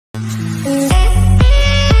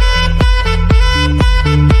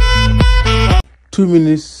Two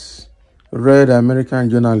minutes read American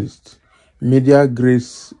journalist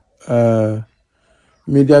Grace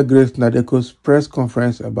Nadeco's press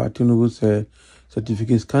conference about Tinubu's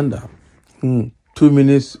certificate scandal. 2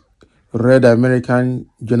 minutes read American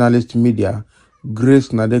journalist Grace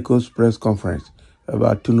Nadeco's press conference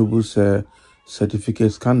about Tinubu's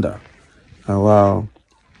certificate scandal. Wow.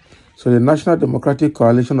 So the National Democratic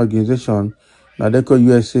Coalition Organization, Nadeco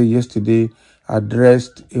USA, yesterday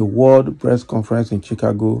addressed a world press conference in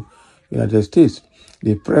Chicago, United States.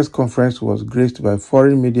 The press conference was graced by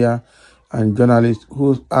foreign media and journalists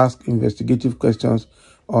who asked investigative questions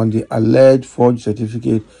on the alleged forged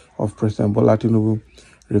certificate of President Bola Tinubu.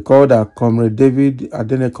 Recall that Comrade David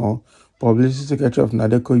Nadeco, Publicity Secretary of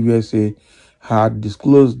Nadeco USA, had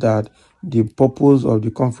disclosed that the purpose of the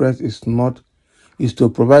conference is to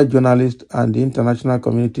provide journalists and the international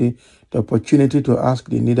community the opportunity to ask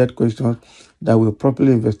the needed questions that will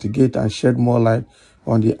properly investigate and shed more light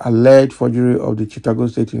on the alleged forgery of the Chicago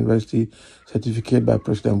State University certificate by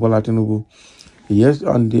President Bola Tinubu. Yes,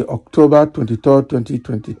 on the October 23,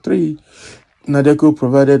 2023, Nadeco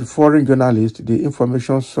provided foreign journalists the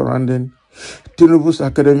information surrounding Tinubu's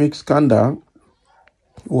academic scandal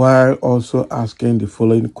while also asking the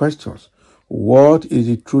following questions. What is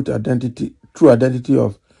the true identity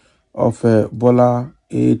of Bola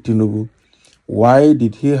A. Tinubu? Why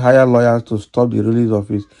did he hire lawyers to stop the release of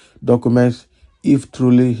his documents if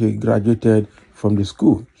truly he graduated from the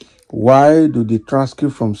school? Why do the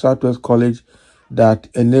transcript from Southwest College that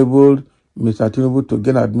enabled Mr. Tinubu to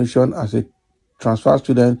gain admission as a transfer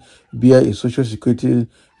student bear a social security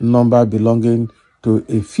number belonging to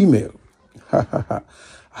a female?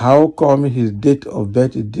 How come his date of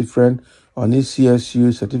birth is different on his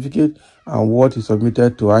CSU certificate and what he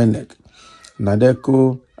submitted to INEC?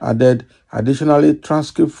 Nadeco added, additionally,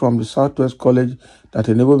 transcript from the Southwest College that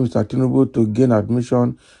enabled Mr. Tinubu to gain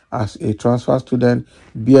admission as a transfer student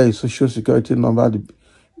bear a social security number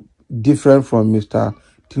different from Mr.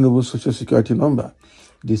 Tinubu's social security number.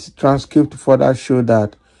 This transcript further showed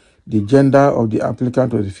that the gender of the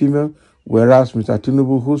applicant was a female, whereas Mr.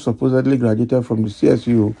 Tinubu, who supposedly graduated from the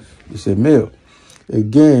CSU, is a male.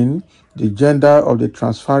 Again, the gender of the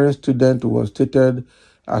transferring student was stated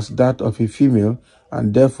as that of a female,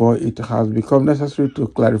 and therefore it has become necessary to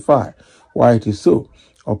clarify why it is so.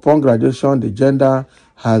 Upon graduation, the gender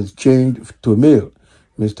has changed to male.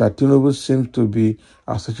 Mr. Tinubu seems to be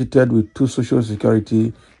associated with two social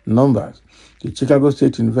security numbers. The Chicago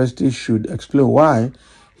State University should explain why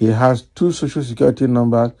he has two social security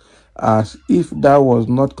numbers, as if that was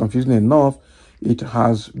not confusing enough, it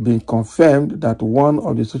has been confirmed that one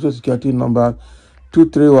of the social security numbers,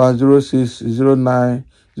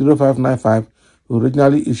 23106090595,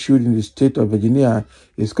 originally issued in the state of Virginia,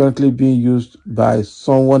 is currently being used by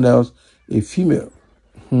someone else, a female.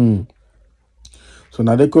 So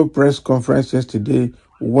Nadeco press conference yesterday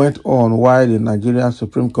went on while the Nigerian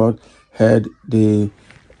Supreme Court heard the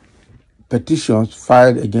petitions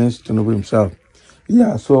filed against Tinubu himself.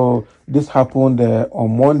 Yeah, so this happened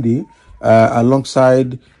on Monday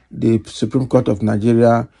alongside the Supreme Court of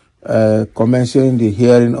Nigeria commencing the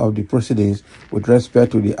hearing of the proceedings with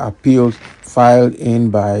respect to the appeals filed in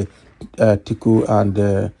by Tiku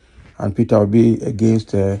and Peter Obi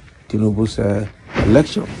against Tinubu's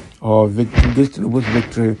election, or against Tinubu's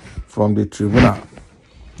victory from the tribunal.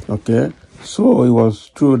 Okay, so it was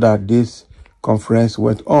true that this conference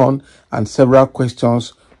went on and several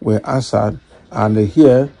questions were answered, and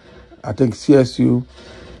here I think CSU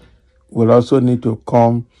will also need to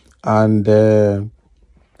come and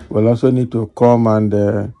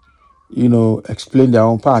explain their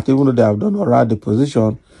own part. Even though they have done already the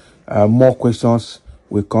position, more questions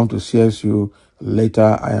will come to CSU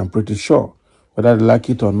later, I am pretty sure. Whether they like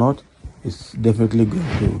it or not, it's definitely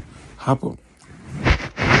going to happen.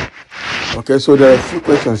 Okay, so there are a few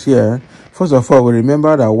questions here. First of all, we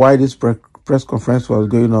remember that while this press conference was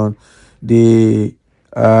going on, the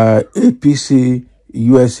APC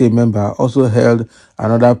USA member also held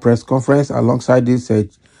another press conference alongside this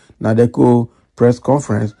Nadeco press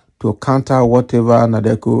conference to counter whatever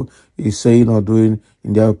Nadeco is saying or doing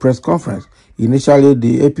in their press conference. Initially,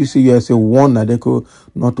 the APC USA warned Nadeco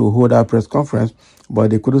not to hold that press conference,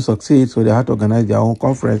 but they couldn't succeed, so they had to organize their own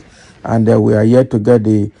conference, and we are yet to get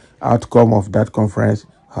the outcome of that conference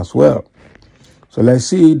as well. So let's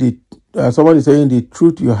see. Somebody saying the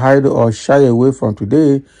truth you hide or shy away from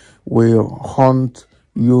today will hunt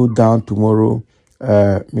you down tomorrow.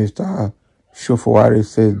 Mr. Shofowari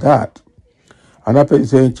says that. Another person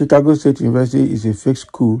saying Chicago State University is a fake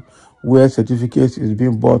school where certificates is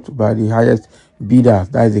being bought by the highest bidders.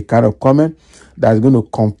 That is the kind of comment that's going to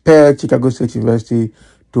compel Chicago State University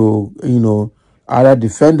to, either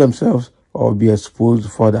defend themselves or be exposed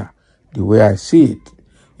further. The way I see it,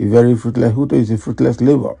 a fruitless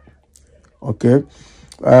labor. Okay.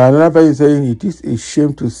 Another person is saying it is a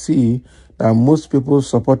shame to see that most people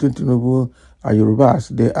supporting Tinubu are Yorubas.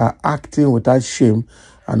 They are acting without shame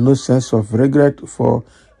and no sense of regret for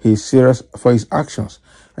his actions.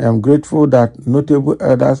 I am grateful that notable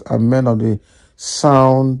elders and men of the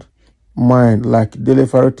sound mind like Dele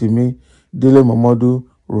Farotimi, Dele Momodu,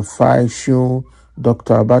 Rufai Shun,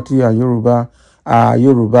 Dr. Abati and Yoruba are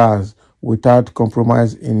Yorubas without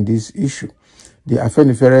compromise in this issue. The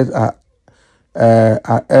Afeniferes are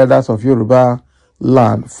elders of Yoruba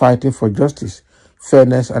land fighting for justice,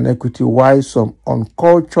 fairness, and equity, while some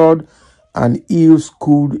uncultured and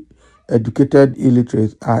ill-schooled, educated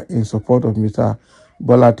illiterates are in support of Mr.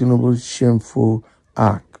 Bola Tinubu's shameful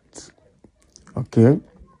act. Okay?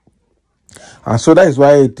 And so that is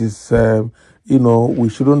why it is, we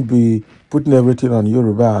shouldn't be putting everything on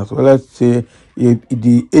Yorubas. So let's say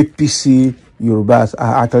the APC Yorubas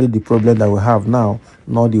are actually the problem that we have now,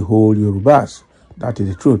 not the whole Yorubas. That is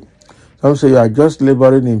the truth. Some say you are just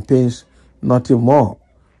laboring in pains, nothing more.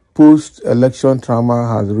 Post-election trauma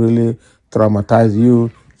has really traumatized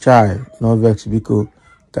you, child, no vex, because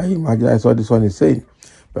can you imagine? That's what this one is saying.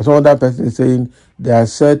 But some other person is saying they are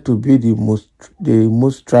said to be the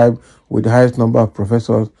most tribe with the highest number of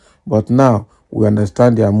professors, but now we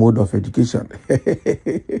understand their mode of education.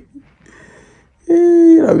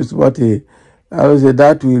 Mr. Marty, I would say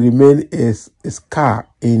that will remain a scar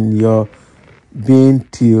in your being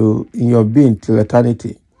till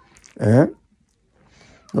eternity.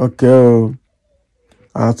 Okay.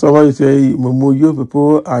 And somebody say, Mumu, you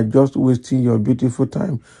people are just wasting your beautiful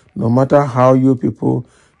time. No matter how you people,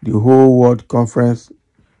 the whole world conference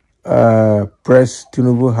press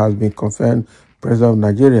Tinubu has been confirmed president of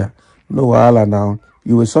Nigeria. No wahala now.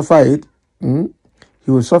 You will suffer it.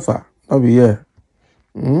 He will suffer. Not be here.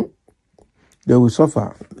 They will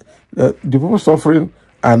suffer. The people suffering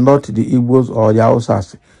are not the Igbos or the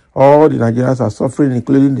Hausas. All the Nigerians are suffering,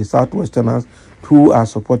 including the Southwesterners who are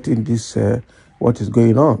supporting this, what is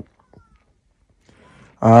going on.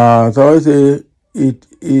 So I say it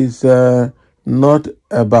is not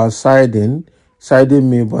about siding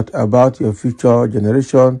me, but about your future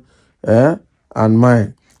generation and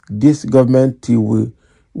mine. This government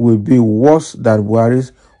will be worse than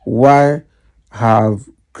Buhari's. Why have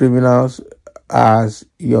criminals as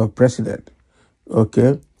your president?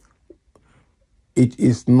 Okay. It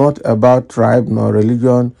is not about tribe nor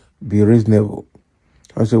religion. Be reasonable.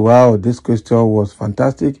 I say, wow, this question was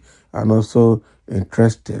fantastic and also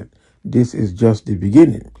interesting. This is just the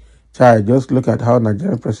beginning. Child, just look at how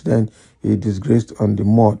Nigerian president is disgraced on the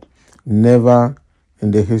mud. Never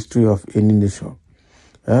in the history of any nation.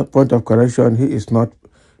 Point of correction, he is not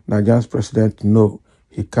Nigeria's president. No,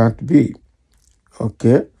 he can't be.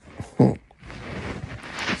 Okay.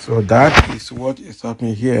 So that is what is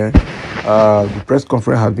happening here. The press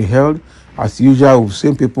conference has been held. As usual, we've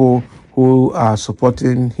seen people who are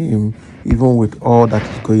supporting him even with all that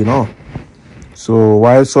is going on. So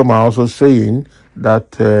while some are also saying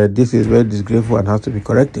that this is very disgraceful and has to be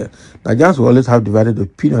corrected, Nigerians will always have divided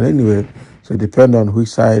opinion anyway, so it depends on which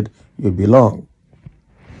side you belong.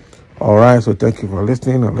 All right, so thank you for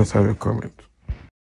listening, and let's have a comment.